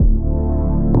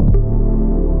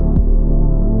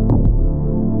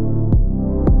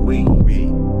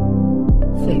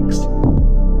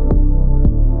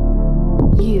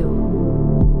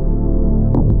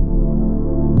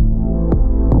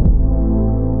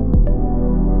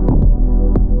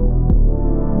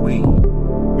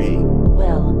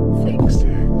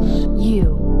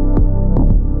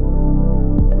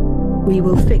We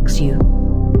will fix you.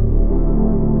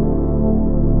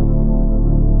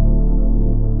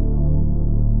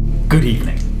 Good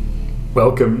evening.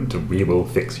 Welcome to We Will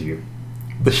Fix You,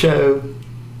 the show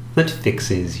that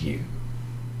fixes you.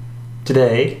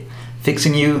 Today,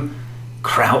 fixing you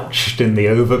crouched in the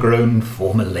overgrown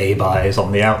former lay-bys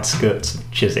on the outskirts of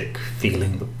Chiswick,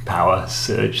 feeling the power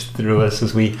surge through us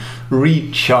as we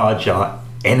recharge our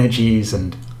energies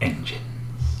and engines.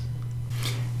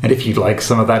 And if you'd like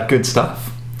some of that good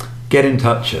stuff, get in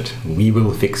touch at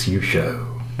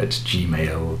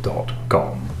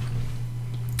wewillfixyoushow@gmail.com.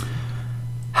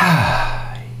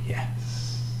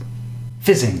 Yes.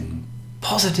 Fizzing,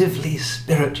 positively,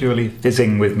 spiritually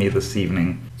fizzing with me this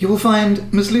evening, you will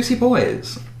find Miss Lucy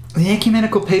Boys, the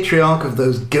ecumenical patriarch of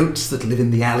those goats that live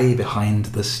in the alley behind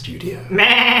the studio.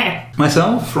 Meh.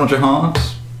 Myself, Roger Hart,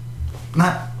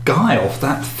 that guy off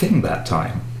that thing that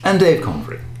time, and Dave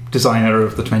Convery, designer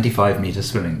of the 25-metre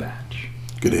swimming badge.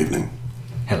 Good evening.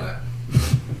 Hello.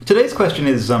 Today's question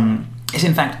is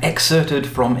in fact excerpted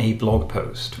from a blog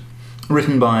post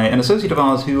written by an associate of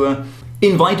ours who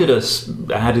invited us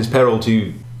at his peril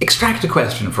to extract a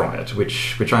question from it,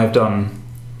 which I have done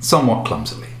somewhat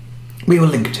clumsily. We will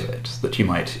link to it, that you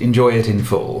might enjoy it in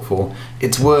full, for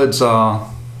its words are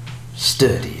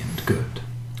sturdy and good.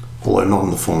 Although not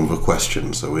in the form of a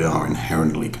question, so we are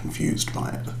inherently confused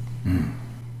by it.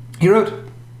 He wrote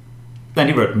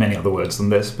many other words than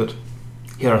this, but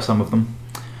here are some of them.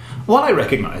 While I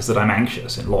recognise that I'm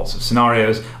anxious in lots of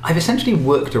scenarios, I've essentially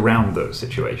worked around those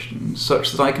situations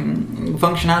such that I can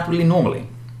function outwardly normally.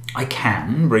 I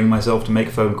can bring myself to make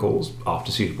phone calls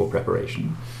after suitable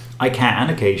preparation. I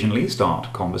can occasionally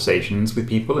start conversations with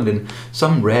people, and in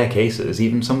some rare cases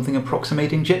even something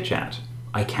approximating chit-chat.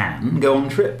 I can go on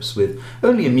trips with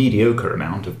only a mediocre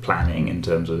amount of planning in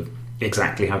terms of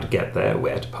exactly how to get there,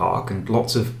 where to park, and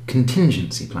lots of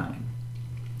contingency planning.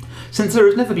 Since there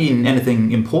has never been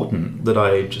anything important that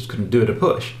I just couldn't do at a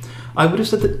push, I would have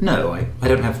said that no, I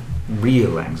don't have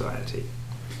real anxiety.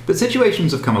 But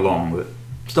situations have come along that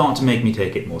start to make me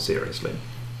take it more seriously.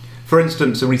 For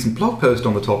instance, a recent blog post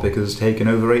on the topic has taken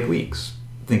over 8 weeks.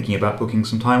 Thinking about booking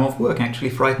some time off work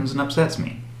actually frightens and upsets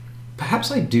me.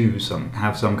 Perhaps I do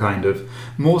have some kind of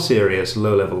more serious,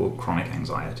 low-level chronic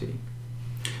anxiety.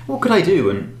 What could I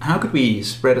do, and how could we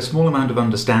spread a small amount of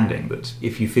understanding that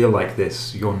if you feel like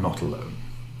this, you're not alone?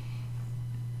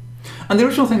 And the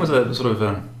original thing was a sort of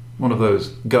one of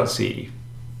those gutsy,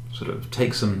 sort of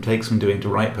take some doing to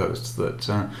write posts that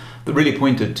really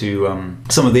pointed to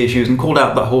some of the issues and called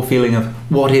out that whole feeling of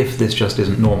what if this just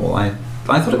isn't normal. I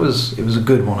thought it was a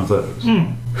good one of those.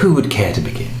 Who would care to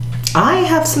begin? I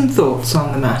have some thoughts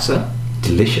on the matter.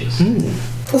 Delicious.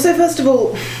 Well, so first of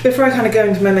all, before I kind of go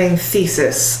into my main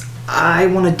thesis, I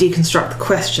want to deconstruct the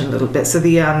question a little bit. So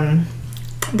the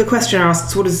question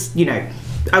asks, what is, I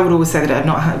would always say that I've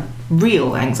not had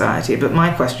real anxiety, but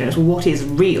my question is, what is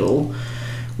real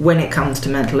when it comes to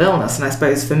mental illness? And I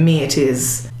suppose for me it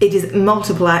is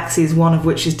multiple axes, one of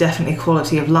which is definitely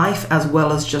quality of life as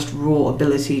well as just raw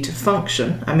ability to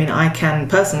function. I mean, I can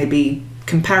personally be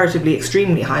comparatively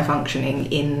extremely high functioning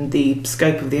in the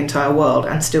scope of the entire world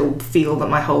and still feel that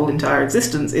my whole entire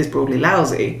existence is broadly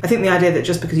lousy. I think the idea that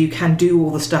just because you can do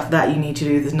all the stuff that you need to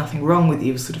do, there's nothing wrong with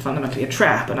you is sort of fundamentally a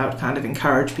trap, and I would kind of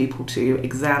encourage people to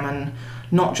examine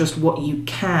not just what you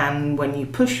can when you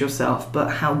push yourself,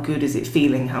 but how good is it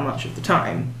feeling how much of the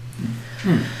time.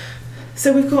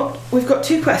 So we've got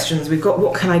two questions. We've got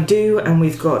what can I do, and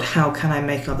we've got how can I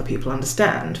make other people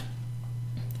understand.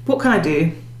 What can I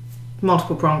do?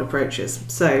 Multiple pronged approaches.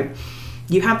 So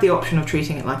you have the option of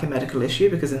treating it like a medical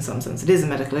issue, because in some sense it is a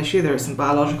medical issue. There is some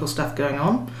biological stuff going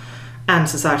on, and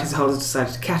society as a whole has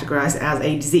decided to categorise it as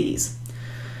a disease.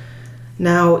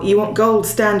 Now, you want gold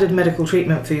standard medical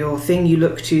treatment for your thing, you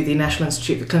look to the National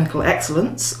Institute for Clinical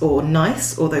Excellence, or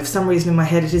NICE, although for some reason in my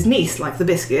head it is NICE, like the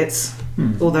biscuits,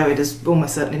 although it is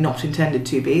almost certainly not intended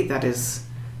to be. That is,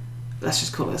 let's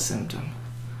just call it a symptom.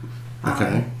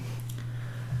 Okay.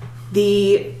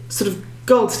 The sort of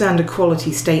gold standard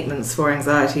quality statements for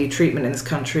anxiety treatment in this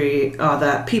country are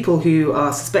that people who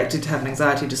are suspected to have an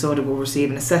anxiety disorder will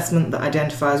receive an assessment that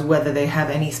identifies whether they have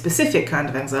any specific kind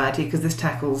of anxiety, because this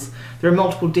tackles, there are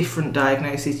multiple different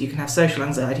diagnoses. You can have social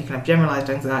anxiety, you can have generalized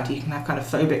anxiety, you can have kind of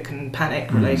phobic and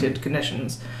panic related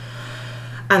conditions.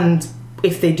 And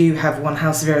if they do have one,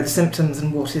 how severe are the symptoms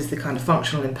and what is the kind of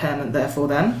functional impairment therefore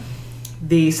then?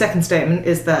 The second statement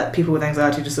is that people with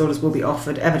anxiety disorders will be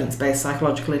offered evidence-based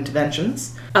psychological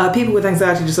interventions. People with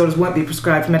anxiety disorders won't be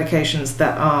prescribed medications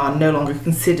that are no longer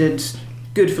considered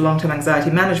good for long-term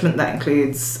anxiety management. That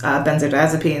includes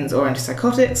benzodiazepines or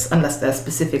antipsychotics, unless they're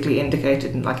specifically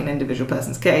indicated in like an individual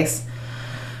person's case.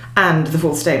 And the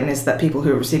fourth statement is that people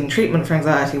who are receiving treatment for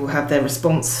anxiety will have their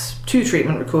response to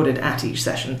treatment recorded at each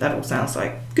session. That all sounds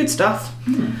like good stuff.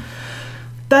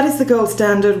 That is the gold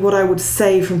standard. What I would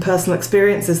say from personal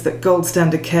experience is that gold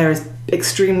standard care is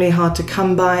extremely hard to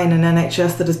come by in an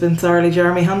NHS that has been thoroughly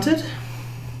Jeremy hunted.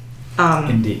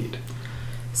 Indeed.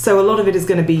 So a lot of it is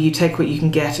going to be you take what you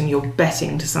can get, and you're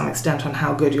betting to some extent on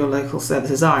how good your local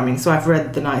services are. I mean, so I've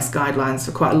read the NICE guidelines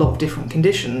for quite a lot of different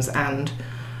conditions, and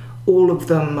all of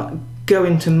them go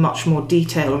into much more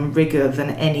detail and rigour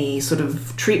than any sort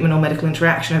of treatment or medical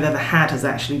interaction I've ever had has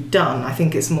actually done. I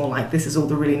think it's more like this is all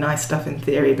the really nice stuff in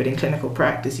theory, but in clinical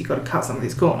practice you've got to cut some of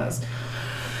these corners.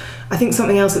 I think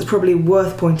something else that's probably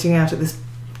worth pointing out at this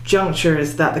juncture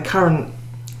is that the current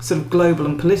sort of global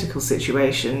and political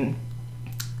situation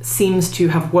seems to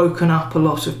have woken up a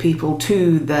lot of people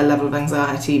to their level of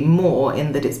anxiety more,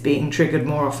 in that it's being triggered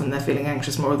more often, they're feeling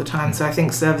anxious more of the time. So I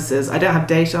think services, I don't have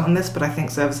data on this, but I think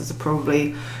services are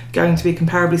probably going to be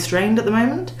comparably strained at the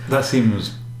moment. That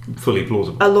seems fully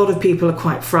plausible. A lot of people are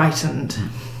quite frightened.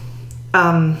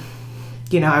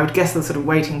 You know, I would guess the sort of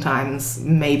waiting times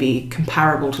may be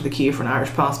comparable to the queue for an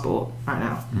Irish passport right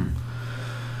now.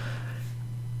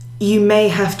 You may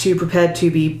have to prepare to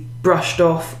be brushed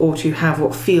off or to have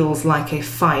what feels like a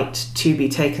fight to be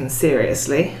taken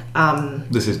seriously.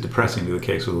 This is depressingly the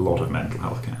case with a lot of mental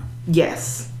health care.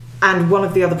 Yes. And one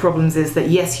of the other problems is that,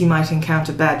 yes, you might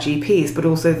encounter bad GPs, but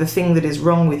also the thing that is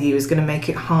wrong with you is going to make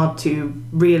it hard to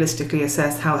realistically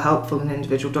assess how helpful an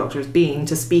individual doctor has been,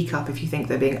 to speak up if you think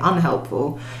they're being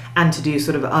unhelpful, and to do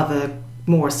sort of other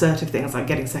more assertive things like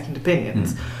getting second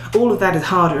opinions. All of that is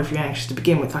harder if you're anxious to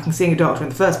begin with. Fucking seeing a doctor in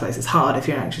the first place is hard if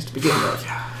you're anxious to begin with.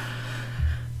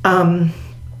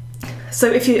 So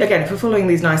if we're following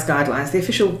these NICE guidelines, the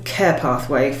official care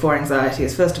pathway for anxiety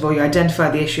is, first of all, you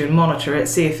identify the issue and monitor it,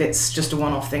 see if it's just a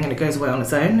one-off thing and it goes away on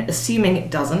its own. Assuming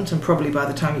it doesn't, and probably by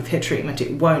the time you've hit treatment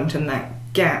it won't, and that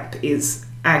gap is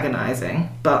agonising,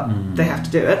 but they have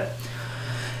to do it.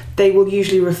 They will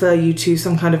usually refer you to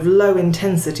some kind of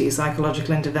low-intensity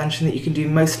psychological intervention that you can do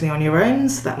mostly on your own.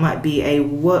 So that might be a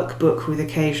workbook with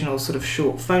occasional sort of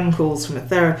short phone calls from a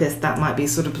therapist. That might be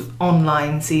sort of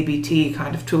online CBT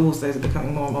kind of tools. Those are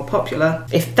becoming more and more popular.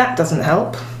 If that doesn't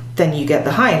help, then you get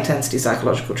the high-intensity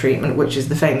psychological treatment, which is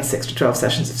the famous 6 to 12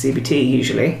 sessions of CBT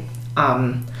usually.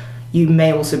 You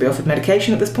may also be offered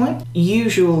medication at this point.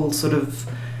 Usual sort of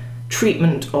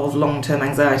treatment of long-term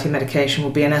anxiety medication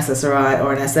will be an SSRI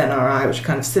or an SNRI, which are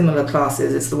kind of similar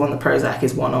classes. It's the one that Prozac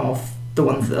is one of, the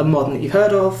ones that are modern that you've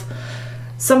heard of.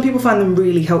 Some people find them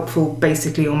really helpful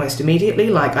basically almost immediately,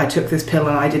 like I took this pill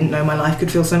and I didn't know my life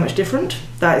could feel so much different.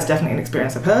 That is definitely an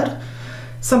experience I've heard.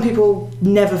 Some people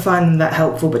never find them that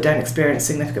helpful but don't experience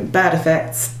significant bad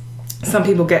effects. Some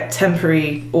people get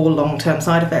temporary or long-term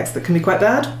side effects that can be quite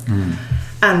bad.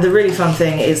 And the really fun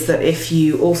thing is that if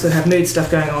you also have mood stuff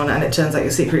going on and it turns out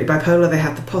you're secretly bipolar, they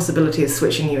have the possibility of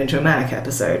switching you into a manic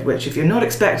episode, which if you're not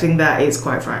expecting that is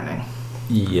quite frightening.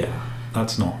 Yeah,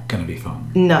 that's not going to be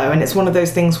fun. No, and it's one of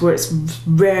those things where it's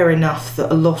rare enough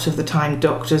that a lot of the time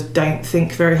doctors don't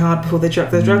think very hard before they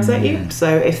chuck their drugs at you.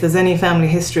 So if there's any family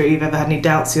history, you've ever had any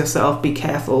doubts yourself, be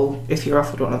careful if you're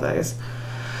offered one of those.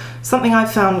 Something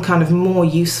I've found kind of more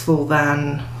useful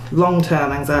than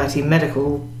long-term anxiety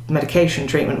medication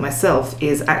treatment myself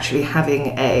is actually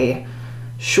having a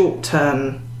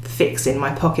short-term fix in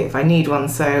my pocket if I need one.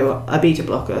 So a beta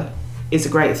blocker is a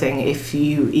great thing if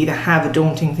you either have a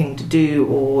daunting thing to do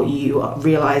or you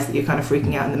realise that you're kind of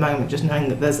freaking out in the moment. Just knowing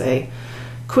that there's a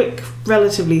quick,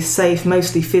 relatively safe,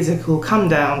 mostly physical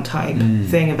come-down type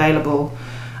thing available.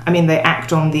 I mean, they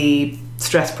act on the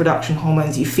stress production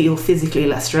hormones. You feel physically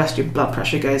less stressed, your blood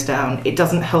pressure goes down. It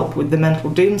doesn't help with the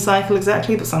mental doom cycle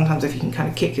exactly, but sometimes if you can kind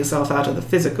of kick yourself out of the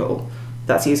physical,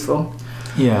 that's useful.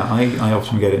 Yeah, I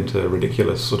often get into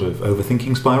ridiculous sort of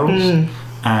overthinking spirals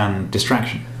and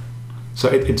distraction. So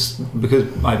it's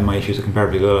because my issues are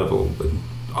comparably low level, but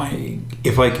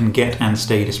if I can get and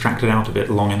stay distracted out of it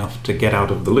long enough to get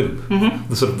out of the loop,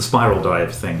 the sort of the spiral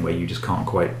dive thing where you just can't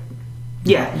quite.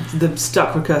 Yeah, the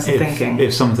stuck recursive thinking.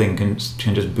 If something can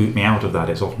just boot me out of that,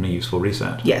 it's often a useful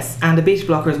reset. Yes, and a beta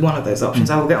blocker is one of those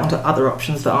options. I will get onto other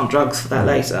options that aren't drugs for that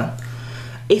later.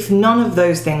 If none of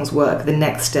those things work, the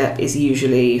next step is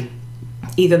usually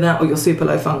either that or you're super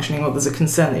low functioning or there's a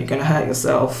concern that you're going to hurt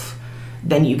yourself.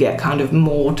 Then you get kind of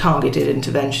more targeted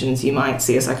interventions. You might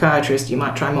see a psychiatrist, you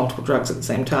might try multiple drugs at the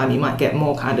same time, you might get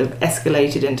more kind of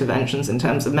escalated interventions in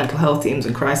terms of mental health teams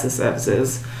and crisis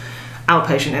services.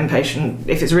 Outpatient, inpatient,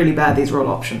 if it's really bad, these are all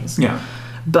options. Yeah.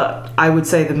 But I would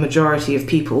say the majority of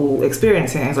people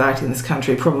experiencing anxiety in this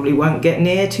country probably won't get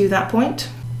near to that point.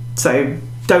 So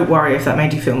don't worry if that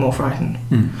made you feel more frightened.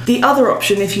 The other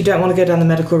option, if you don't want to go down the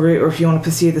medical route or if you want to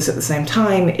pursue this at the same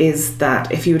time, is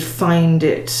that if you would find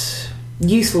it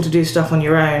useful to do stuff on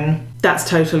your own, that's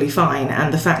totally fine.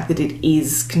 And the fact that it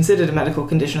is considered a medical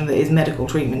condition, that is medical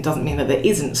treatment, doesn't mean that there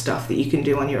isn't stuff that you can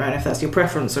do on your own if that's your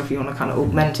preference or if you want to kind of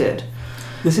augment it.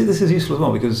 This is useful as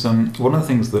well, because one of the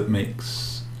things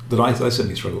that I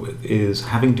certainly struggle with is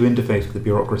having to interface with the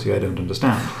bureaucracy I don't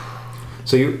understand.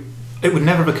 So it would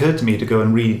never have occurred to me to go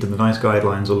and read the NICE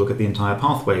guidelines or look at the entire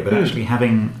pathway, but actually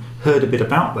having heard a bit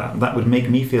about that would make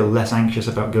me feel less anxious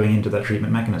about going into that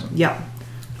treatment mechanism. Yeah.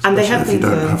 And they have if you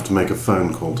don't have to make a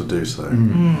phone call to do so.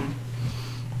 And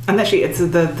actually, it's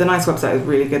the NICE website is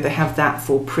really good. They have that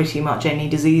for pretty much any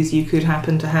disease you could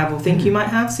happen to have or think you might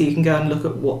have. So you can go and look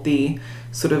at what the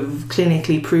sort of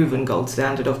clinically proven gold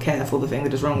standard of care for the thing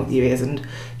that is wrong with you is, and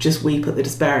just weep at the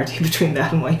disparity between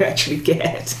that and what you actually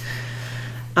get.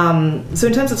 So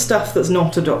in terms of stuff that's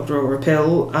not a doctor or a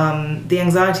pill, the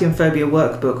Anxiety and Phobia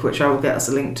workbook, which I will get us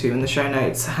a link to in the show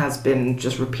notes, has been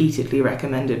just repeatedly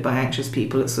recommended by anxious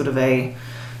people. It's sort of a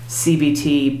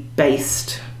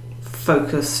CBT-based,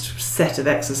 focused set of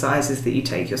exercises that you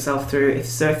take yourself through.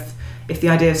 If the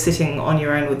idea of sitting on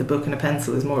your own with a book and a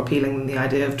pencil is more appealing than the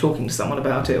idea of talking to someone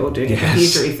about it or doing a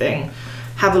computery thing,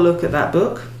 have a look at that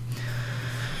book.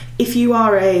 If you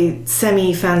are a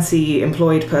semi-fancy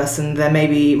employed person, there may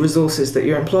be resources that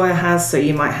your employer has, so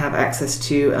you might have access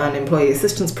to an employee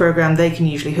assistance program. They can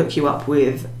usually hook you up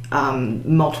with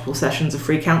multiple sessions of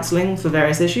free counselling for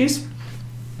various issues.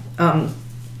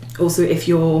 Also, if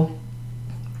your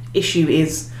issue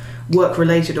is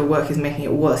work-related or work is making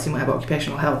it worse, you might have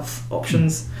occupational health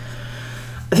options.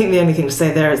 I think the only thing to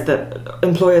say there is that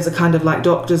employers are kind of like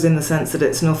doctors in the sense that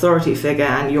it's an authority figure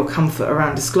and your comfort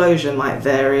around disclosure might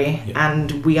vary,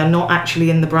 and we are not actually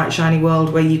in the bright shiny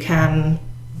world where you can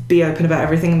be open about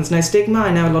everything and there's no stigma.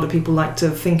 I know a lot of people like to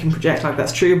think and project like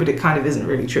that's true, but it kind of isn't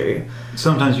really true.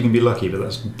 Sometimes you can be lucky, but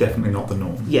that's definitely not the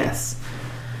norm. Yes.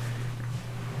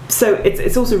 So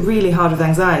it's also really hard with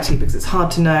anxiety because it's hard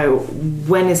to know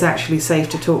when is actually safe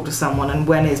to talk to someone and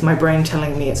when is my brain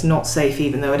telling me it's not safe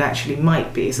even though it actually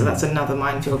might be. So that's another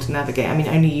minefield to navigate. I mean,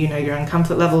 only you know your own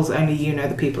comfort levels, only you know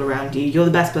the people around you. You're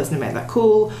the best person to make that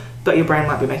call, but your brain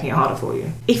might be making it harder for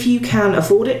you. If you can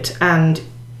afford it, and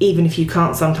even if you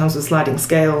can't, sometimes with sliding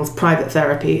scales, private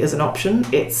therapy is an option.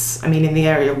 In the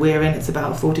area we're in, it's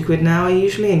about 40 quid an hour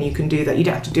usually, and you can do that. You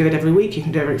don't have to do it every week, you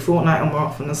can do it every fortnight or more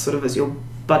often as your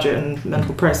budget and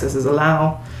mental processes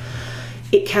allow.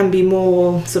 It can be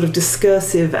more sort of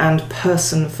discursive and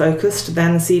person-focused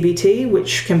than CBT,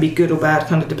 which can be good or bad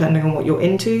kind of depending on what you're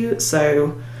into.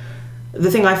 So the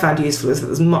thing I found useful is that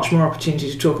there's much more opportunity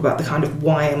to talk about the kind of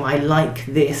why am I like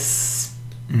this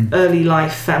early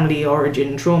life family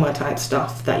origin trauma type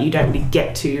stuff that you don't really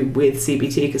get to with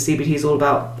CBT, because CBT is all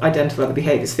about identify the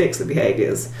behaviours, fix the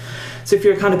behaviours. So if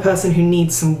you're a kind of person who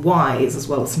needs some whys as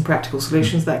well as some practical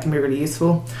solutions, that can be really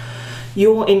useful.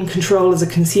 You're in control as a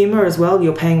consumer as well.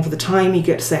 You're paying for the time. You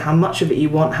get to say how much of it you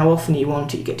want, how often you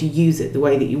want it. You get to use it the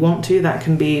way that you want to. That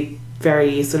can be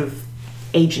very sort of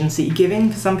agency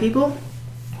giving for some people.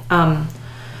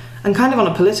 And kind of on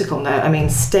a political note,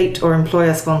 state or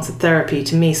employer-sponsored therapy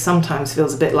to me sometimes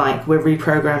feels a bit like we're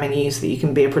reprogramming you so that you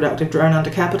can be a productive drone under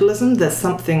capitalism. There's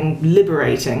something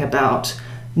liberating about,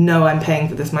 no, I'm paying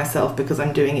for this myself because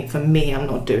I'm doing it for me, I'm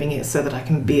not doing it so that I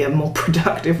can be a more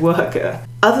productive worker.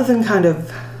 Other than kind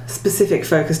of specific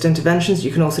focused interventions,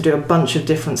 you can also do a bunch of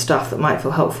different stuff that might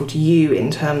feel helpful to you in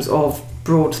terms of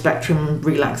broad spectrum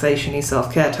relaxation-y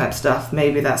self-care type stuff.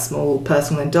 Maybe that's small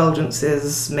personal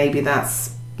indulgences, maybe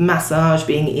that's massage,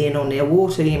 being in or near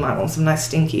water. You might want some nice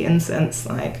stinky incense,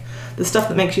 like the stuff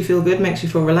that makes you feel good, makes you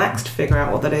feel relaxed. Figure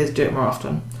out what that is, do it more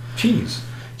often.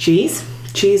 Cheese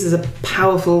is a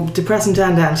powerful depressant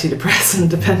and antidepressant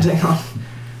depending on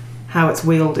how it's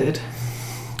wielded.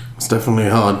 It's definitely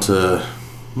hard to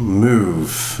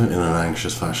move in an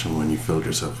anxious fashion when you filled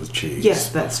yourself with cheese. Yes,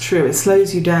 that's true. It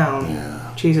slows you down.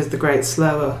 Yeah. Cheese is the great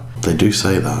slower. They do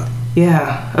say that.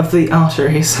 Yeah, of the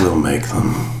arteries. We'll make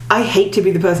them. I hate to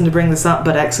be the person to bring this up,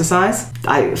 but exercise.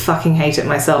 I fucking hate it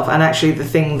myself. And actually the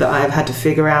thing that I've had to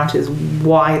figure out is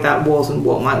why that was and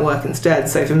what might work instead.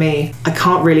 So for me, I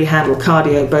can't really handle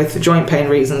cardio, both for joint pain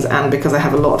reasons and because I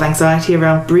have a lot of anxiety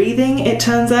around breathing, it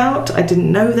turns out. I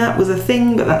didn't know that was a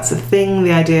thing, but that's a thing.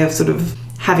 The idea of sort of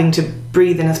having to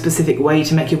breathe in a specific way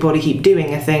to make your body keep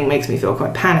doing a thing makes me feel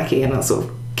quite panicky, and that's sort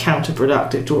of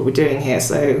counterproductive to what we're doing here.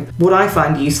 So what I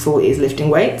find useful is lifting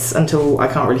weights until I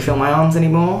can't really feel my arms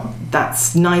anymore.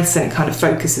 That's nice, and it kind of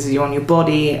focuses you on your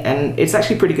body, and it's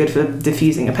actually pretty good for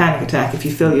diffusing a panic attack. If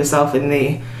you feel yourself in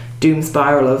the doom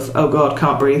spiral of, oh God,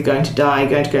 can't breathe, going to die,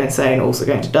 going to go insane, also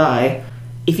going to die.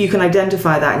 If you can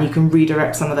identify that and you can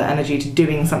redirect some of that energy to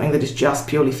doing something that is just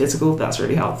purely physical, that's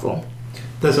really helpful.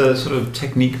 There's a sort of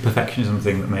technique perfectionism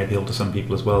thing that may appeal to some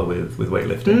people as well with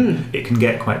weightlifting. It can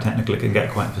get quite technical, it can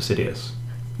get quite fastidious.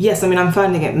 Yes, I mean, I'm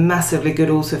finding it massively good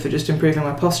also for just improving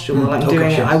my posture while I'm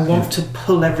doing it. I want to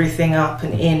pull everything up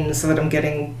and in so that I'm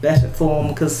getting better form,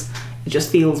 because it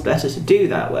just feels better to do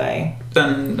that way.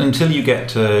 And until you get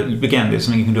to, again, there's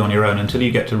something you can do on your own, until you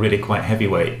get to really quite heavy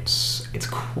weights,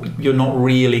 you're not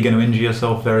really going to injure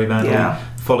yourself very badly. Yeah.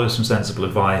 Follow some sensible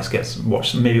advice,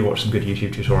 watch some good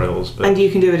YouTube tutorials. And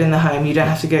you can do it in the home. You don't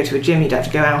have to go to a gym, you don't have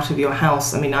to go out of your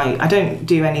house. I mean, I don't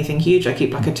do anything huge. I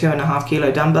keep like a 2.5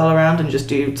 kilo dumbbell around and just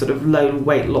do sort of low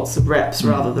weight, lots of reps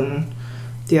rather than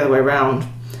the other way around.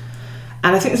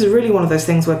 And I think this is really one of those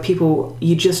things where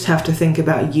you just have to think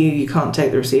about you can't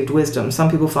take the received wisdom. Some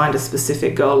people find a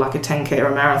specific goal, like a 10k or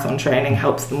a marathon training,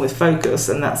 helps them with focus,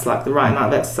 and that's like the right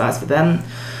amount of exercise for them.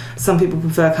 Some people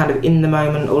prefer kind of in the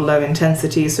moment or low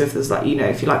intensity, so if there's like,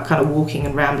 if you like kind of walking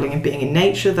and rambling and being in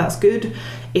nature, that's good.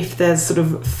 If there's sort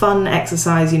of fun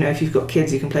exercise, if you've got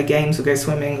kids, you can play games or go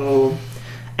swimming, or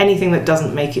anything that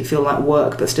doesn't make it feel like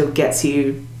work but still gets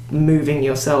you moving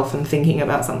yourself and thinking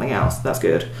about something else, that's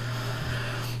good.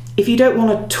 If you don't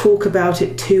want to talk about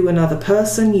it to another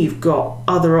person, you've got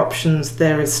other options.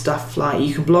 There is stuff like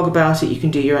you can blog about it, you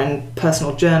can do your own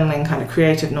personal journaling, kind of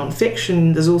creative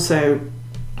non-fiction. There's also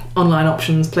online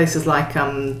options, places like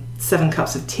 7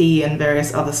 Cups of Tea and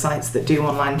various other sites that do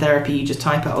online therapy. You just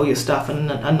type out all your stuff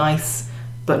and a nice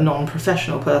but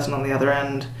non-professional person on the other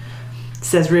end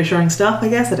says reassuring stuff, I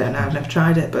guess. I don't know, I've never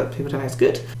tried it, but people tell me it's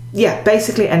good. Yeah,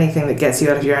 basically anything that gets you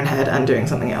out of your own head and doing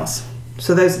something else.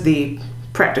 So those are the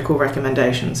practical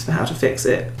recommendations for how to fix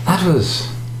it. That was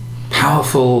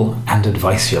powerful and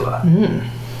advicular.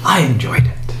 I enjoyed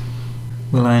it.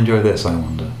 Will I enjoy this, I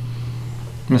wonder?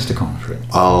 Mr. Confrey.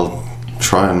 I'll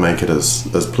try and make it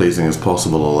as pleasing as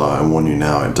possible, although I warn you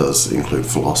now, it does include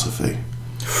philosophy.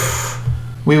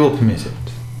 We will permit it.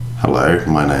 Hello,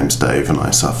 my name's Dave and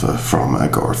I suffer from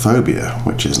agoraphobia,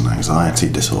 which is an anxiety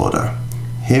disorder.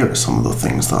 Here are some of the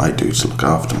things that I do to look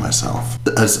after myself.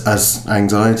 As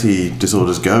anxiety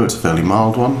disorders go, it's a fairly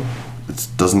mild one. It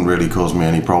doesn't really cause me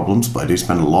any problems, but I do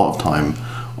spend a lot of time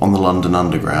on the London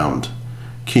Underground,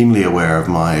 keenly aware of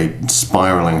my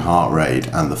spiralling heart rate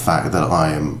and the fact that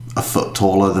I am a foot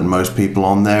taller than most people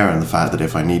on there, and the fact that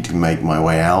if I need to make my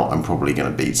way out, I'm probably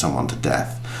going to beat someone to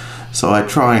death. So I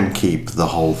try and keep the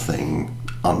whole thing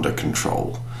under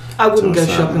control. I wouldn't go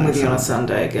shopping with you on a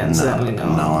Sunday again, certainly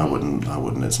not. No, I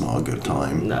wouldn't. It's not a good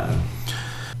time. No.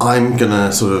 I'm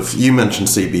gonna you mentioned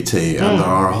CBT, and there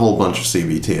are a whole bunch of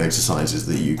CBT exercises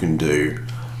that you can do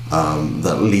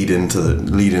that lead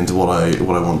into what I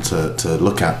want to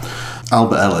look at.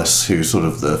 Albert Ellis, who's sort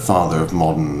of the father of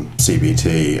modern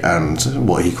CBT and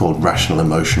what he called rational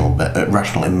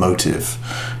emotive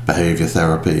behavior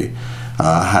therapy,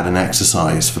 had an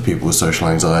exercise for people with social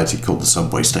anxiety called the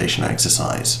subway station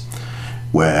exercise,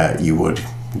 where you would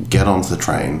get onto the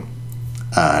train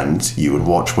and you would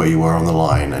watch where you were on the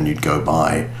line, and you'd go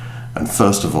by, and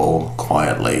first of all,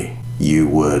 quietly, you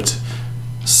would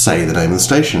say the name of the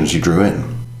station as you drew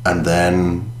in, and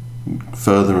then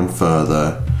further and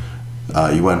further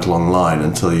you went along the line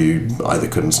until you either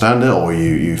couldn't stand it or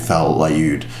you felt like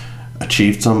you'd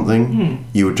achieved something.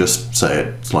 You would just say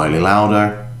it slightly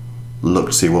louder, look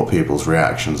to see what people's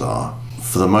reactions are.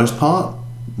 For the most part,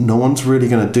 no one's really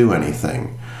going to do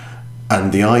anything.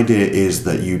 And the idea is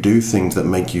that you do things that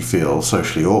make you feel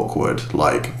socially awkward,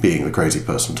 like being the crazy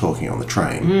person talking on the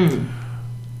train,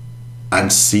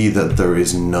 and see that there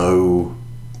is no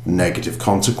negative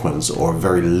consequence, or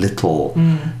very little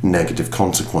negative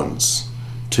consequence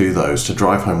to those, to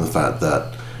drive home the fact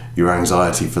that your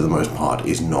anxiety, for the most part,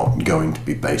 is not going to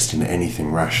be based in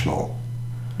anything rational.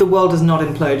 The world does not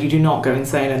implode. You do not go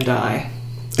insane and die.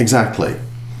 Exactly.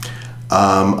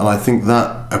 And I think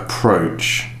that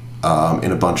approach,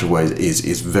 in a bunch of ways,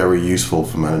 is very useful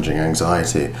for managing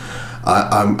anxiety.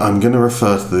 I'm going to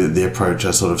refer to the approach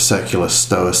as sort of secular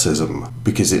stoicism,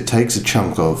 because it takes a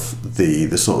chunk of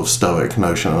the sort of stoic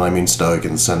notion, and I mean stoic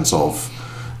in the sense of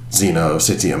Zeno of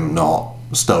Citium, not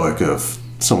stoic of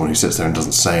someone who sits there and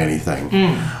doesn't say anything.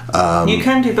 You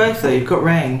can do both, though. You've got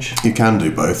range. You can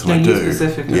do both, and I do.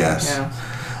 Specifically. Yes. Yeah.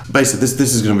 Basically,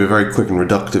 this is going to be a very quick and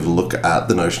reductive look at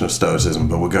the notion of stoicism,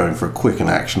 but we're going for a quick and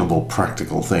actionable,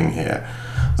 practical thing here.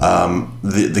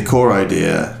 The core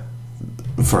idea,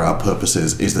 for our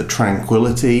purposes, is that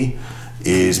tranquility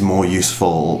is more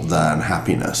useful than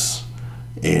happiness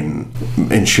in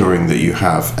ensuring that you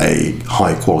have a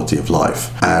high quality of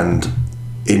life. And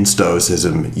in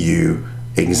Stoicism, you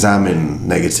examine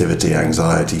negativity,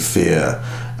 anxiety, fear,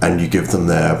 and you give them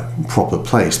their proper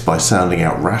place by sounding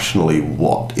out rationally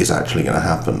what is actually going to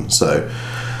happen. So,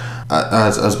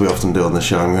 as we often do on the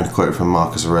show, I'm going to quote from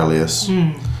Marcus Aurelius.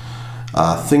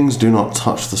 Things do not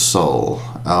touch the soul.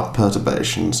 Our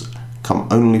perturbations come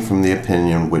only from the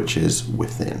opinion which is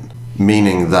within.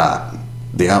 Meaning that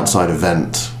the outside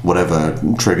event, whatever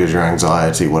triggers your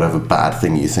anxiety, whatever bad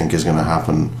thing you think is going to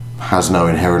happen, has no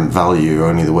inherent value,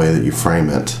 only the way that you frame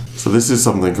it. So this is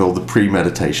something called the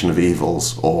premeditation of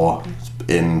evils, or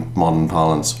in modern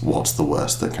parlance, what's the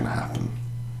worst that can happen?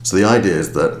 So the idea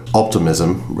is that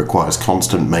optimism requires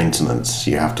constant maintenance.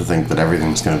 You have to think that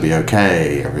everything's going to be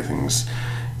okay, everything's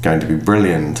going to be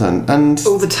brilliant, and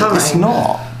all the time. It's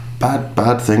not.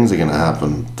 Bad things are going to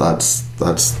happen.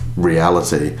 That's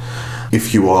reality.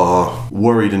 If you are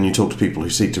worried and you talk to people who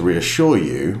seek to reassure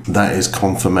you, that is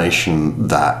confirmation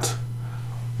that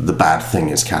the bad thing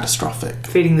is catastrophic.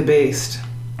 Feeding the beast.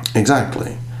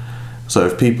 Exactly. So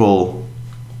if people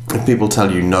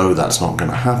tell you no, that's not going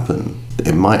to happen,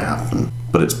 it might happen,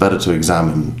 but it's better to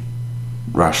examine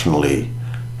rationally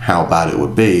how bad it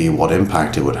would be, what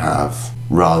impact it would have,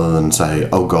 rather than say,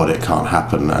 oh God, it can't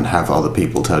happen, and have other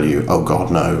people tell you, oh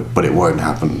God, no, but it won't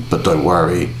happen, but don't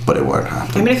worry, but it won't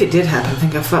happen. I mean, if it did happen,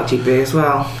 think how fucked you'd be as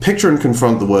well. Picture and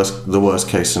confront the worst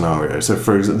case scenario. So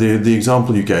for example, the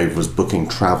example you gave was booking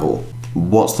travel.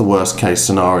 What's the worst case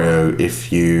scenario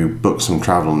if you book some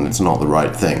travel and it's not the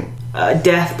right thing?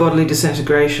 Death, bodily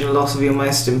disintegration, loss of your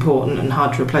most important and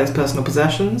hard to replace personal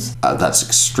possessions. That's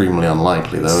extremely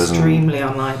unlikely, though, isn't it? Extremely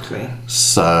unlikely.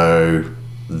 So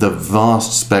the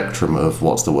vast spectrum of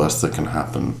what's the worst that can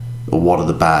happen, or what are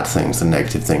the bad things, the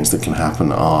negative things that can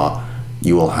happen, are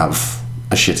you will have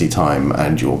a shitty time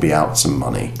and you will be out some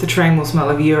money. The train will smell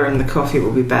of urine, the coffee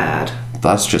will be bad.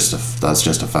 That's just a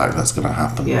fact that's going to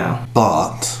happen. Yeah.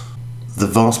 But the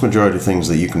vast majority of things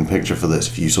that you can picture for this,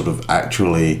 if you sort of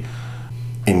actually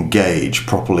engage,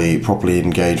 properly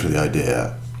engage with the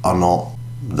idea, are not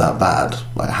that bad.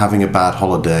 Like having a bad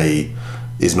holiday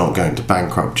is not going to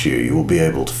bankrupt you. You will be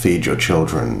able to feed your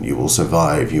children. You will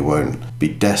survive. You won't be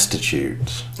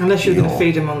destitute. Unless you're going to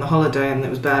feed them on the holiday and it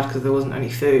was bad because there wasn't any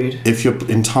food. If your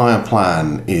entire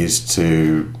plan is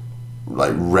to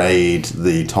like raid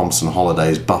the Thompson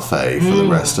Holidays buffet for the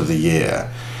rest of the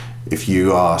year, if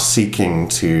you are seeking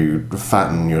to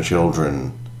fatten your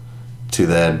children to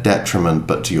their detriment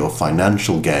but to your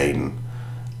financial gain,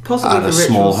 possibly at a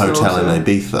small hotel in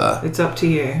Ibiza, it's up to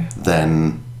you.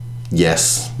 Then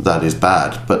yes, that is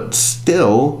bad, but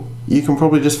still you can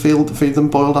probably just feed them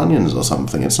boiled onions or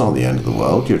something. It's not the end of the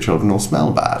world. Your children will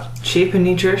smell bad. Cheap and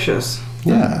nutritious.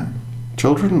 Yeah.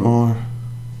 Children or...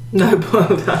 No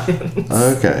boiled onions.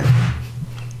 Okay.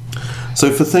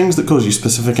 So for things that cause you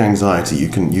specific anxiety, you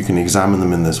can examine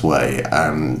them in this way,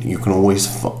 and you can always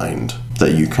find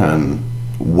that you can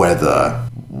weather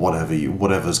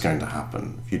whatever's going to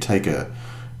happen. If you take a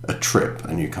trip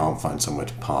and you can't find somewhere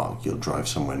to park, you'll drive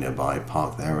somewhere nearby,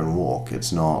 park there and walk.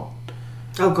 It's not...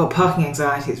 Oh God, parking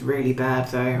anxiety is really bad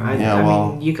though. I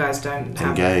mean, you guys don't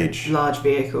have large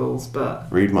vehicles, but...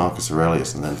 Read Marcus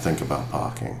Aurelius and then think about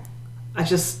parking. I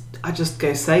just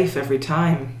go safe every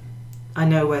time. I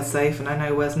know where's safe and I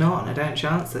know where's not, and I don't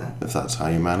chance it. If that's how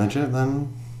you manage it,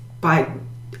 then... By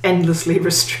endlessly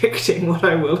restricting what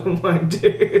I will and won't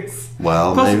do.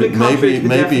 Well, maybe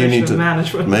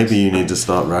you need to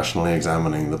start rationally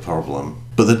examining the problem.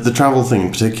 But the travel thing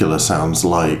in particular sounds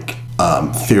like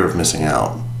fear of missing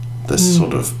out. This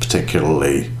sort of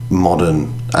particularly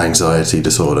modern anxiety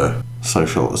disorder,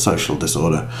 social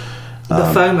disorder.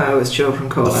 The FOMO, as children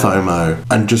call it. The FOMO.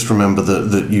 And just remember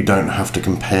that you don't have to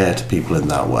compare to people in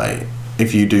that way.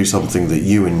 If you do something that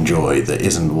you enjoy that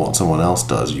isn't what someone else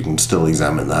does, you can still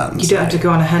examine that and You don't have to go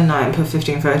on a hen night and put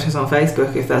 15 photos on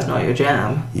Facebook if that's not your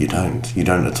jam. You don't. You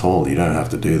don't at all. You don't have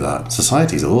to do that.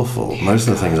 Society's awful. Most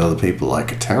of the things other people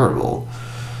like are terrible.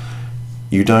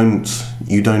 You don't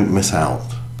miss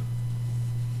out.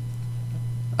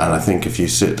 And I think if you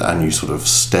sit and you sort of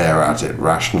stare at it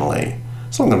rationally,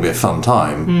 it's not going to be a fun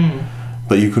time,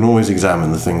 but you can always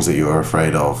examine the things that you are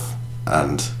afraid of,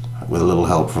 and with a little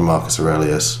help from Marcus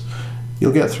Aurelius,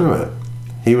 you'll get through it.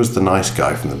 He was the nice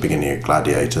guy from the beginning of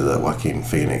Gladiator that Joaquin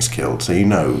Phoenix killed, so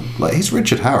he's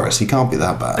Richard Harris, he can't be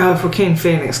that bad. Oh, if Joaquin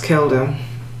Phoenix killed him.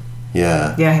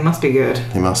 Yeah. Yeah, he must be good.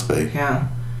 He must be. Yeah.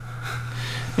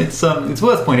 It's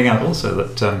worth pointing out also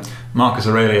that Marcus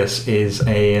Aurelius is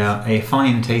a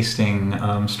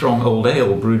fine-tasting, strong old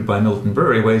ale brewed by Milton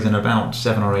Brewery, weighs in about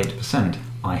 7 or 8%.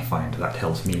 I find that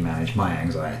helps me manage my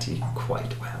anxiety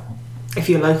quite well. If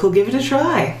you're local, give it a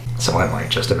try. So I might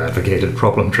just have advocated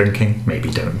problem drinking. Maybe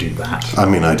don't do that. I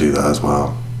mean, I do that as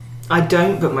well. I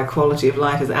don't, but my quality of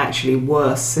life is actually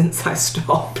worse since I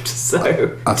stopped, so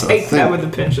take that with a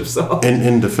pinch of salt.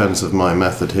 In defence of my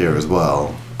method here as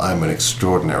well, I'm an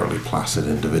extraordinarily placid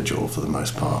individual for the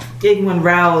most part. Even when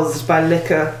roused by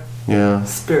liquor. Yeah.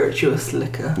 Spirituous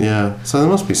liquor. Yeah, so there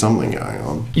must be something going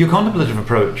on. Your contemplative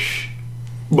approach,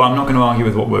 well, I'm not going to argue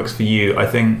with what works for you. I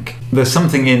think there's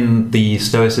something in the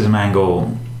Stoicism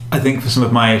angle. I think for some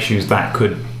of my issues that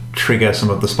could trigger some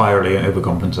of the spirally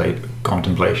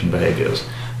contemplation behaviours.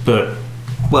 But,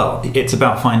 well, it's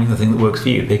about finding the thing that works for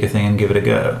you. Pick a thing and give it a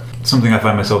go. Something I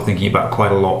find myself thinking about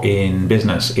quite a lot in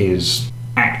business is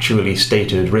actually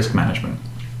stated risk management.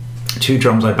 Two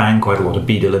drums I bang quite a lot are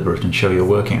be deliberate and show you're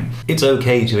working. It's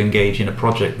okay to engage in a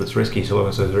project that's risky so long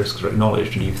as those risks are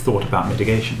acknowledged and you've thought about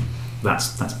mitigation.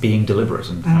 That's being deliberate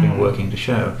and having working to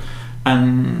show.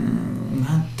 And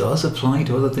that does apply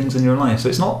to other things in your life. So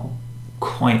it's not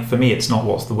quite, for me, it's not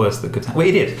what's the worst that could happen. Well,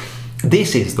 it is.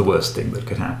 This is the worst thing that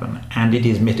could happen, and it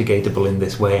is mitigatable in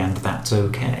this way, and that's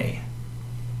okay.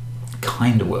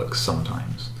 Kind of works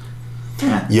sometimes.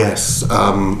 Yeah. Yes,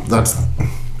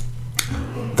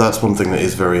 that's one thing that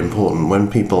is very important. When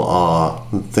people are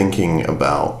thinking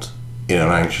about, in an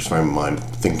anxious frame of mind,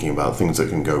 thinking about things that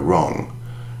can go wrong,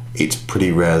 it's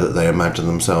pretty rare that they imagine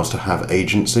themselves to have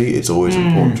agency. It's always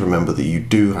important to remember that you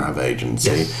do have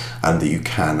agency and that you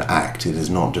can act. It is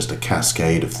not just a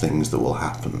cascade of things that will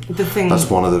happen. That's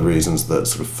one of the reasons that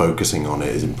sort of focusing on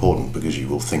it is important, because you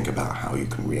will think about how you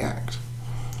can react.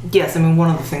 Yes, I mean, one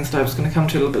of the things that I was going to come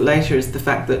to a little bit later is the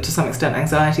fact that, to some extent,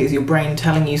 anxiety is your brain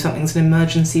telling you something's an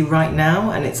emergency right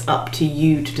now, and it's up to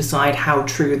you to decide how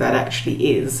true that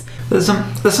actually is. There's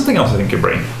something else I think your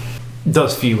brain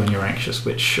does for you when you're anxious,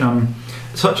 which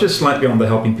touches slightly on the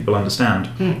helping people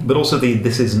understand, but also the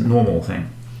this isn't normal thing,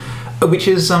 which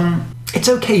is it's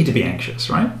okay to be anxious,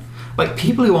 right? Like,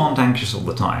 people who aren't anxious all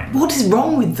the time, what is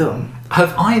wrong with them?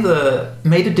 Have either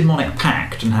made a demonic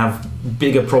pact and have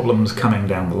bigger problems coming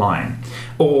down the line,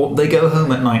 or they go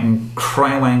home at night and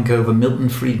cry wank over Milton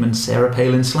Friedman's Sarah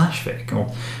Palin slashfic,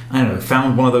 or, I don't know,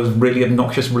 found one of those really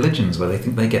obnoxious religions where they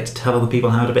think they get to tell other people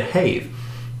how to behave.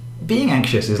 Being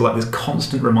anxious is like this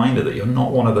constant reminder that you're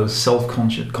not one of those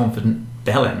self-confident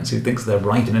bellends who thinks they're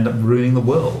right and end up ruining the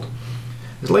world.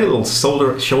 It's like a little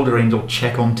shoulder angel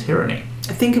check on tyranny.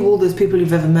 I think of all those people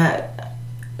you've ever met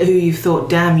who you've thought,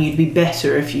 damn, you'd be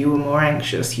better if you were more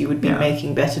anxious. You would be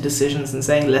making better decisions and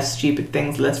saying less stupid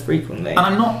things less frequently. And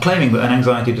I'm not claiming that an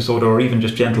anxiety disorder or even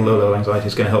just gentle low anxiety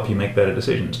is going to help you make better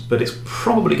decisions, but it's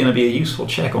probably going to be a useful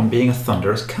check on being a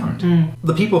thunderous cunt.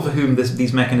 The people for whom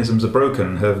these mechanisms are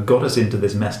broken have got us into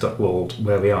this messed up world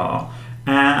where we are,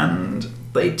 and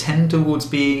they tend towards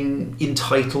being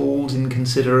entitled,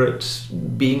 inconsiderate,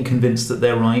 being convinced that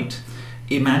they're right,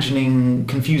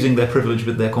 confusing their privilege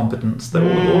with their competence.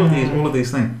 All of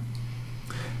these things.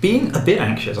 Being a bit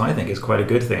anxious, I think, is quite a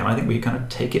good thing, and I think we kind of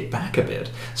take it back a bit.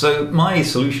 So my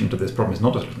solution to this problem is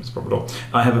not a solution to this problem at all.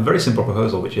 I have a very simple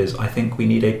proposal, which is I think we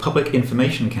need a public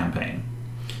information campaign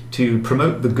to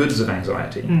promote the goods of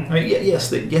anxiety. I mean,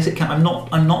 yes, it can. I'm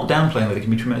not downplaying that it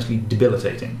can be tremendously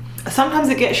debilitating. Sometimes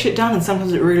it gets shit done, and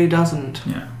sometimes it really doesn't.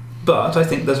 Yeah, but I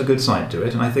think there's a good side to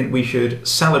it, and I think we should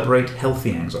celebrate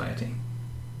healthy anxiety.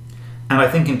 And I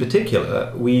think in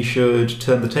particular, we should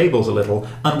turn the tables a little.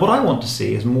 And what I want to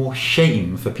see is more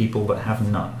shame for people that have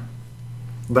none.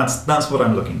 That's what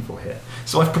I'm looking for here.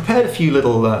 So I've prepared a few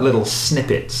little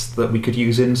snippets that we could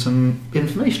use in some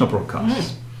informational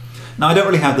broadcasts. Now, I don't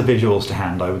really have the visuals to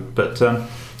hand, but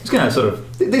it's going to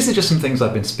these are just some things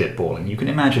I've been spitballing. You can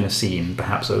imagine a scene,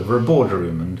 perhaps over a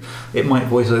boardroom, and it might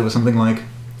voice over something like,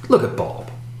 "Look at Bob.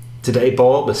 Today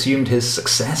Bob assumed his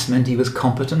success meant he was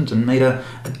competent and made a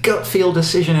gut feel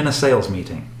decision in a sales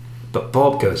meeting. But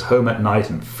Bob goes home at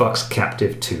night and fucks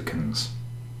captive toucans.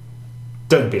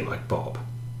 Don't be like Bob.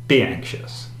 Be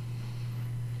anxious."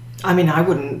 I mean, I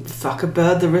wouldn't fuck a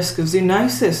bird. The risk of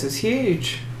zoonosis is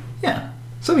huge. Yeah,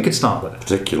 so we could start there.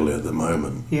 Particularly at the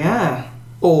moment. Yeah.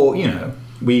 Or,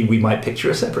 we might picture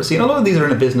a separate scene. A lot of these are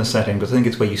in a business setting, but I think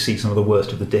it's where you see some of the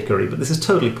worst of the dickery, but this is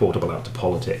totally portable out to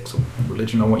politics or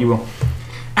religion or what you will.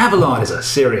 Abelard is a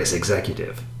serious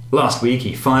executive. Last week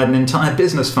he fired an entire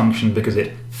business function because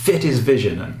it fit his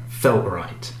vision and felt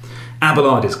right.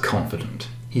 Abelard is confident.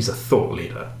 He's a thought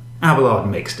leader. Abelard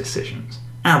makes decisions.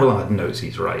 Abelard knows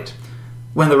he's right.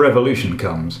 When the revolution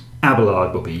comes,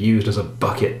 Abelard will be used as a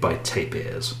bucket by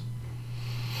tapirs.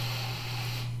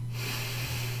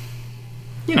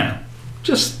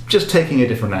 Just taking a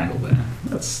different angle there.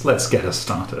 Let's get us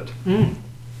started.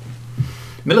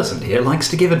 Millicent here likes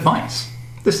to give advice.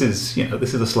 This is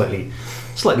a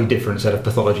slightly different set of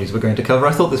pathologies we're going to cover.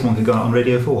 I thought this one could go out on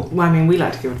Radio 4. Well, I mean, we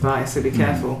like to give advice, so be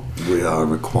careful. We are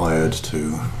required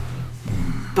to.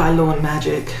 By law and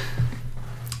magic.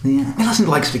 Yeah. Millicent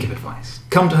likes to give advice.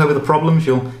 Come to her with a problem,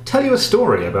 she'll tell you a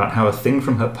story about how a thing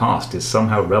from her past is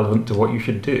somehow relevant to what you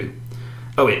should do.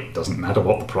 Oh, it doesn't matter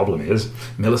what the problem is.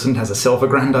 Millicent has a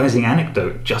self-aggrandizing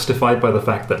anecdote justified by the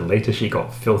fact that later she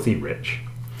got filthy rich.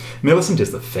 Millicent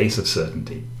is the face of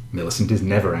certainty. Millicent is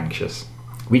never anxious.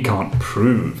 We can't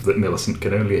prove that Millicent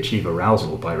can only achieve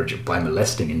arousal by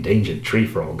molesting endangered tree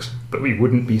frogs, but we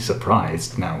wouldn't be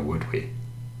surprised now, would we?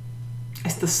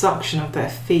 It's the suction of their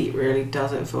feet really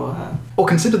does it for her. Or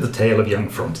consider the tale of young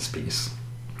Frontispiece.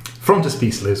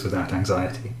 Frontispiece lives without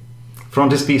anxiety.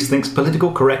 Frontispiece thinks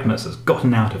political correctness has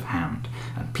gotten out of hand,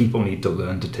 and people need to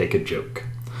learn to take a joke.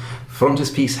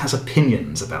 Frontispiece has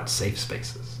opinions about safe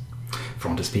spaces.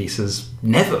 Frontispiece has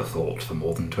never thought for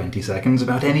more than 20 seconds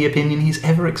about any opinion he's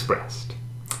ever expressed.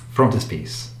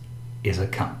 Frontispiece is a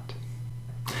cunt.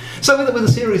 So with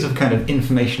a series of kind of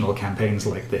informational campaigns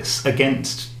like this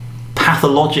against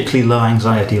pathologically low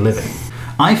anxiety living,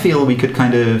 I feel we could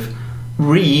kind of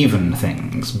re-even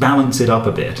things, balance it up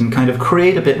a bit, and kind of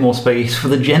create a bit more space for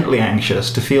the gently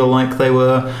anxious to feel like they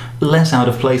were less out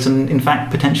of place and in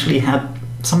fact potentially had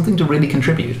something to really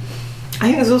contribute. I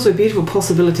think there's also a beautiful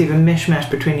possibility of a mishmash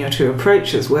between your two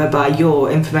approaches, whereby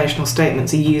your informational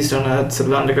statements are used on a sort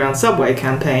of underground subway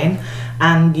campaign,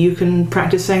 and you can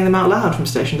practice saying them out loud from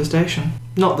station to station.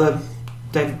 Not the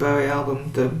David Bowie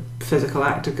album, the physical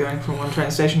act of going from one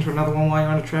train station to another one while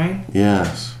you're on a train.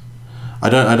 Yes. I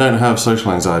don't have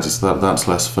social anxiety, so that's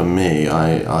less for me.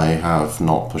 I have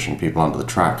not pushing people under the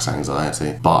tracks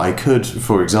anxiety. But I could,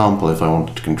 for example, if I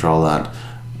wanted to control that,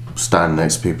 stand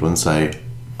next to people and say,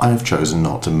 I have chosen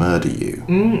not to murder you.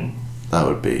 That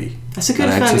would be That's a good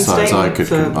an affirming exercise I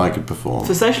statement could perform.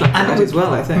 for social anxiety as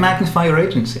well, I think. Magnify your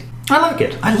agency. I like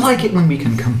it. I like it when we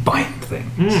can combine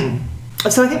things.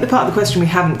 So I think the part of the question we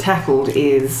haven't tackled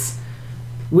is,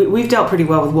 we've dealt pretty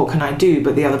well with what can I do,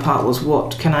 but the other part was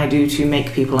what can I do to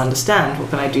make people understand? What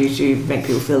can I do to make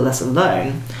people feel less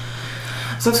alone?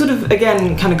 So I've sort of,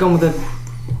 again, kind of gone with a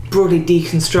broadly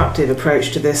deconstructed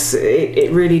approach to this.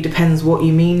 It really depends what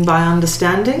you mean by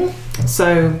understanding.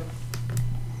 So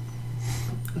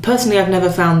personally, I've never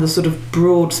found the sort of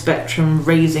broad spectrum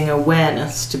raising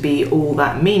awareness to be all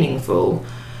that meaningful,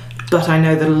 but I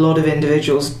know that a lot of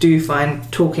individuals do find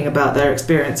talking about their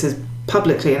experiences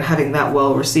publicly and having that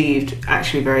well received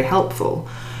actually very helpful.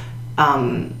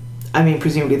 I mean,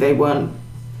 presumably they weren't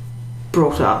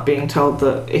brought up being told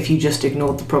that if you just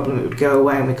ignored the problem it would go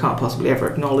away and we can't possibly ever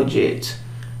acknowledge it,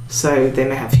 so they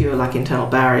may have fewer like internal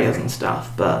barriers and stuff,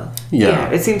 but yeah,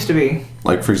 it seems to be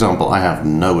Like, for example, I have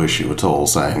no issue at all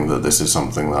saying that this is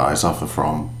something that I suffer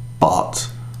from,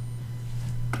 but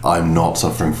I'm not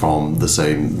suffering from the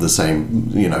same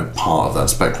part of that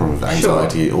spectrum of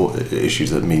anxiety or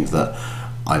issues that means that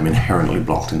I'm inherently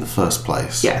blocked in the first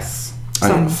place. yes, I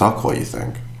don't give a fuck what you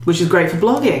think. which is great for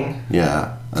blogging.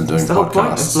 Yeah, and doing That's the whole point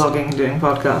of podcasts. blogging and doing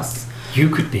podcasts. You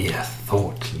could be a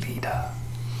thought leader.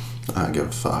 I don't give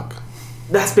a fuck.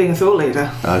 That's being a thought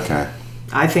leader. Okay.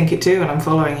 I think it too, and I'm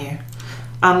following you.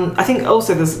 I think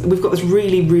also we've got this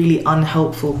really, really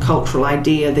unhelpful cultural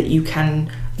idea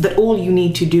that all you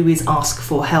need to do is ask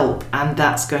for help, and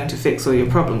that's going to fix all your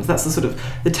problems. That's the sort of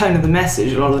the tone of the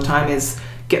message a lot of the time is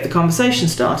get the conversation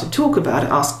started, talk about it,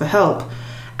 ask for help.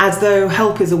 As though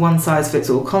help is a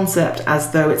one-size-fits-all concept,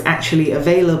 as though it's actually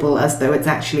available, as though it's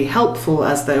actually helpful,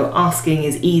 as though asking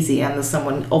is easy and there's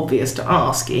someone obvious to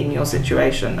ask in your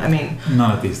situation. I mean,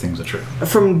 None of these things are true.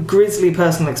 from grisly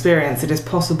personal experience, it is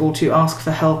possible to ask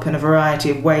for help in a variety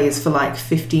of ways for like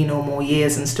 15 or more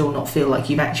years and still not feel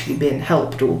like you've actually been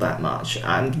helped all that much.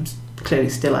 I'm clearly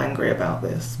still angry about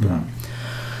this. But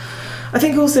I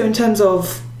think also in terms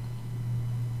of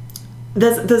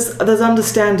there's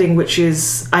understanding, which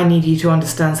is I need you to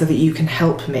understand so that you can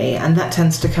help me, and that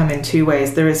tends to come in two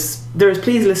ways. There is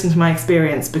please listen to my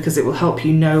experience because it will help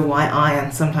you know why I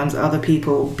and sometimes other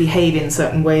people behave in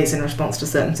certain ways in response to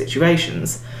certain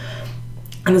situations.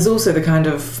 And there's also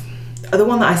the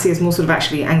one that I see as more sort of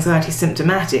actually anxiety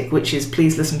symptomatic, which is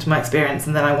please listen to my experience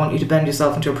and then I want you to bend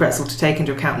yourself into a pretzel to take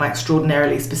into account my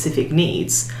extraordinarily specific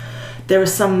needs. There are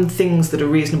some things that are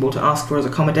reasonable to ask for as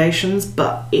accommodations,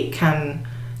 but it can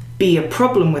be a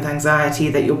problem with anxiety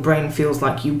that your brain feels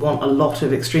like you want a lot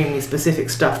of extremely specific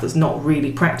stuff that's not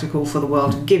really practical for the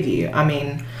world to give you. I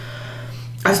mean,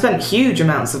 I've spent huge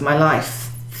amounts of my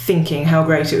life thinking how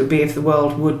great it would be if the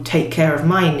world would take care of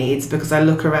my needs, because I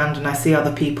look around and I see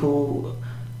other people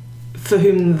for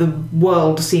whom the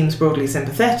world seems broadly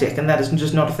sympathetic, and that is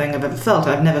just not a thing I've ever felt.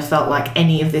 I've never felt like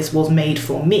any of this was made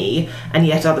for me, and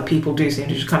yet other people do seem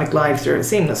to just kind of glide through it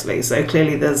seamlessly. So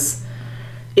clearly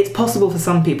it's possible for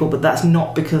some people, but that's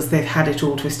not because they've had it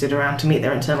all twisted around to meet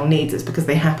their internal needs. It's because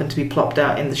they happen to be plopped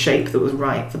out in the shape that was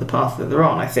right for the path that they're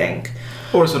on, I think.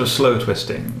 Or a sort of slow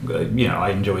twisting.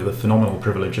 I enjoy the phenomenal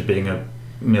privilege of being a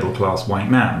middle-class white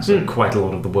man, so quite a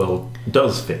lot of the world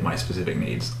does fit my specific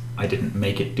needs. I didn't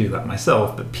make it do that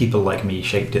myself, but people like me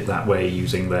shaped it that way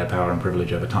using their power and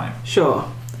privilege over time. Sure.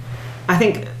 I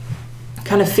think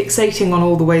kind of fixating on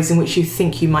all the ways in which you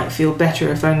think you might feel better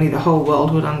if only the whole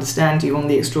world would understand you on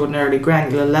the extraordinarily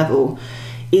granular level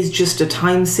is just a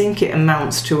time sink. It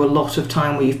amounts to a lot of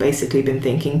time where you've basically been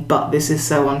thinking, but this is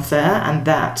so unfair, and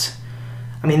that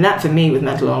for me with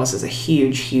mental illness is a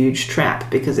huge, huge trap,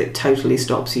 because it totally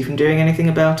stops you from doing anything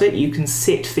about it. You can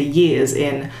sit for years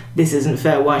in, this isn't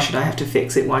fair, why should I have to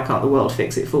fix it, why can't the world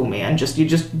fix it for me, and you're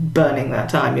just burning that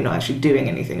time, you're not actually doing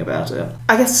anything about it.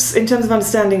 I guess in terms of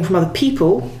understanding from other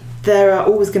people, there are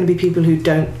always going to be people who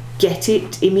don't get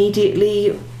it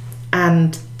immediately,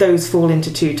 and those fall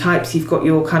into two types. You've got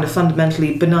your kind of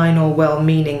fundamentally benign or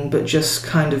well-meaning, but just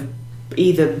kind of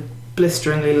either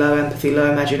blisteringly low empathy, low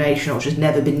imagination, or just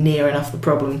never been near enough the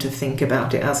problem to think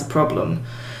about it as a problem.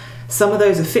 Some of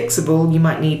those are fixable. You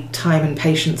might need time and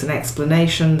patience and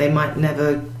explanation. They might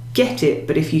never get it,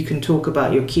 but if you can talk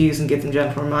about your cues and give them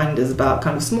gentle reminders about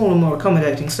kind of smaller, more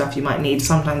accommodating stuff you might need,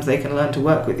 sometimes they can learn to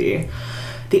work with you.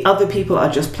 The other people are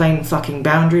just plain fucking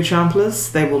boundary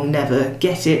tramplers. They will never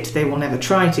get it, they will never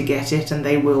try to get it, and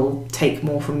they will take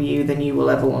more from you than you will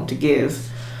ever want to give.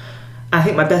 I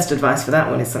think my best advice for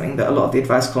that one is something that a lot of the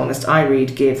advice columnists I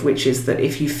read give, which is that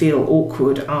if you feel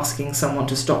awkward asking someone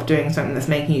to stop doing something that's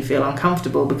making you feel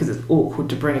uncomfortable because it's awkward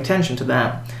to bring attention to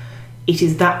that, it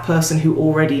is that person who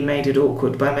already made it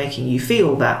awkward by making you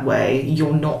feel that way.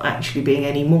 You're not actually being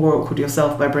any more awkward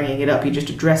yourself by bringing it up. You're just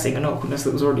addressing an awkwardness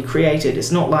that was already created. It's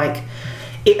not like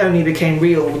it only became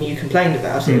real when you complained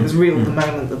about it. It was real the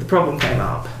moment that the problem came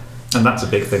up. And that's a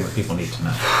big thing that people need to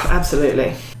know.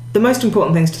 Absolutely. The most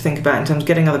important things to think about in terms of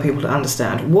getting other people to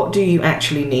understand, what do you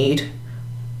actually need?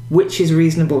 Which is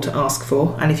reasonable to ask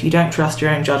for? And if you don't trust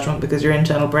your own judgment because your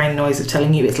internal brain noise is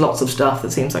telling you it's lots of stuff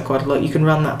that seems like quite a lot, you can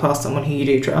run that past someone who you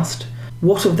do trust.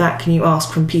 What of that can you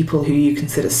ask from people who you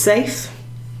consider safe?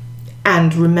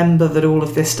 And remember that all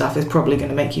of this stuff is probably going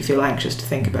to make you feel anxious to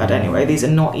think about anyway. These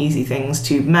are not easy things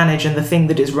to manage, and the thing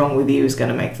that is wrong with you is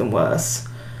going to make them worse.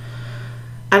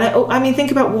 And I mean,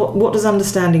 think about what does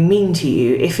understanding mean to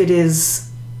you if it is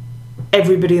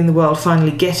everybody in the world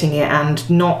finally getting it and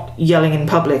not yelling in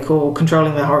public or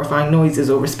controlling their horrifying noises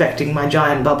or respecting my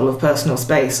giant bubble of personal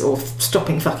space or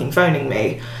stopping fucking phoning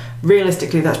me.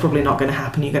 Realistically, that's probably not going to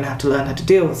happen. You're going to have to learn how to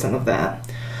deal with some of that.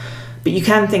 But you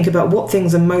can think about what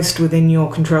things are most within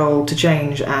your control to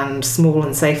change and small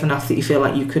and safe enough that you feel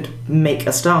like you could make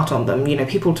a start on them. You know,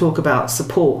 people talk about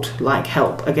support, like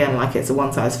help, again, like it's a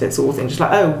one-size-fits-all thing. Just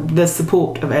like, oh, there's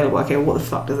support available. Okay, what the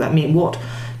fuck does that mean? What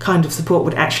kind of support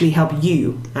would actually help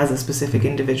you as a specific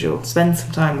individual? Spend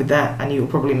some time with that and you'll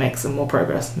probably make some more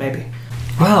progress, maybe.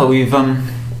 Well, we've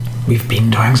been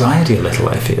to anxiety a little,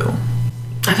 I feel.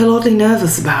 I feel oddly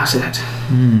nervous about it.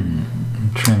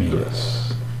 Tremulous.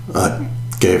 I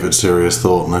gave it serious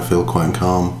thought and I feel quite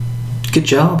calm. Good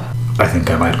job. I think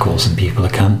I might call some people a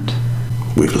cunt.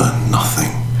 We've learned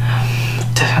nothing.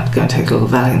 Go and take a little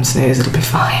Valium snooze, it'll be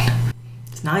fine.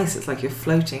 It's nice, it's like you're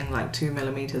floating like 2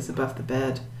 millimeters above the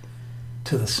bed.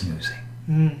 To the snoozing.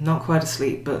 Not quite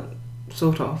asleep, but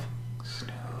sort of.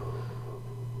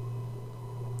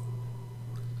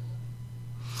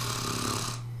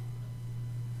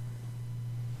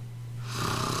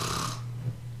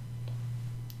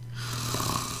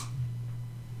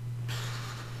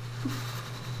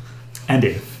 And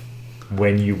if,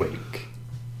 when you wake,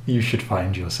 you should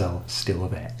find yourself still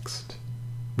vexed,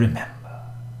 remember,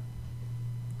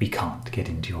 we can't get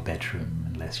into your bedroom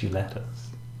unless you let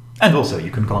us. And also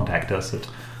you can contact us at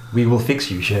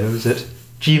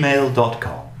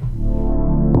wewillfixyoushows@gmail.com.